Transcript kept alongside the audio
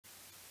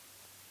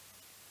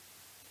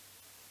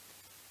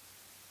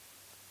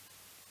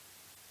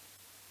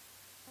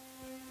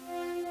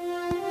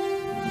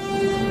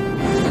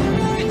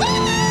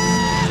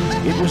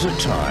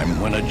time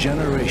when a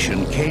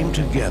generation came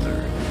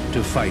together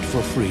to fight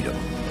for freedom.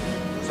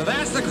 So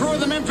that's the crew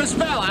of the Memphis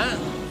Belle, huh?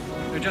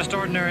 They're just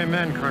ordinary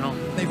men, Colonel.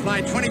 They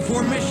fly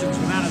 24 missions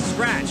without a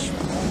scratch.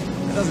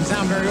 That doesn't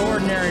sound very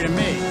ordinary to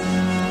me.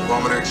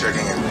 Kilometer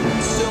checking in.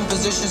 Assume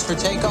positions for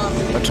takeoff.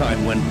 A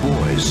time when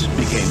boys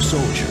became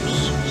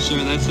soldiers.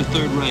 Sir, that's the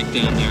Third Reich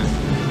down there.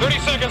 30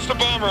 seconds to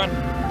bomb run.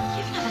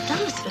 You've never done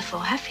this before,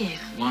 have you?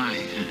 Why?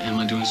 Am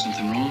I doing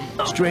something wrong?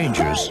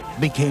 Strangers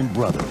became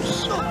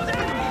brothers.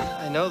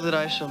 I know that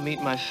I shall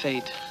meet my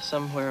fate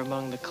somewhere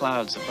among the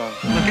clouds above.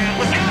 Look out,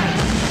 look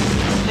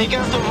out! Take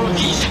out the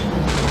rookies.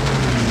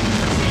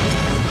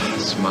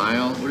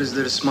 Smile? What is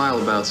there to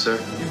smile about, sir?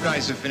 You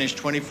guys have finished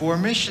 24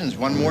 missions.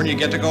 One more and you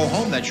get to go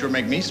home. That sure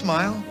make me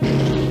smile.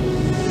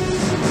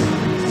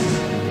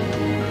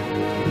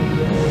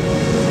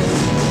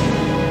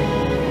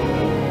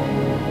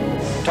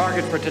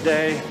 Target for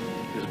today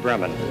is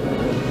Bremen.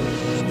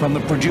 From the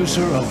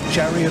producer of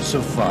Chariots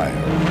of Fire,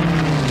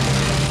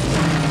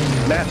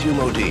 Matthew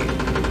Modine,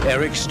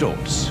 Eric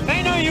Stoltz.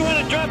 I know you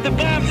want to drop the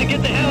bombs and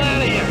get the hell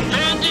out of here.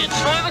 And it's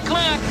 5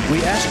 o'clock.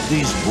 We asked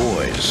these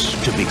boys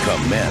to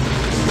become men.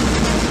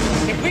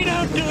 If we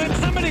don't do it,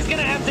 somebody's going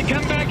to have to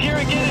come back here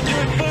again and do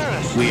it for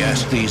us. We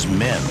asked these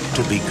men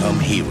to become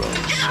heroes.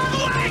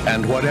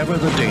 And whatever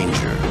the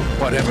danger,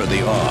 whatever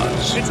the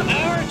odds, It's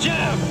our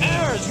job,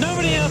 ours,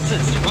 nobody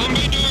else's.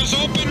 Bombay doors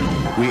open.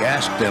 we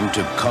asked them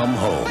to come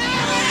home.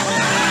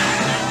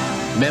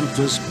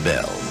 Memphis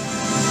Belle.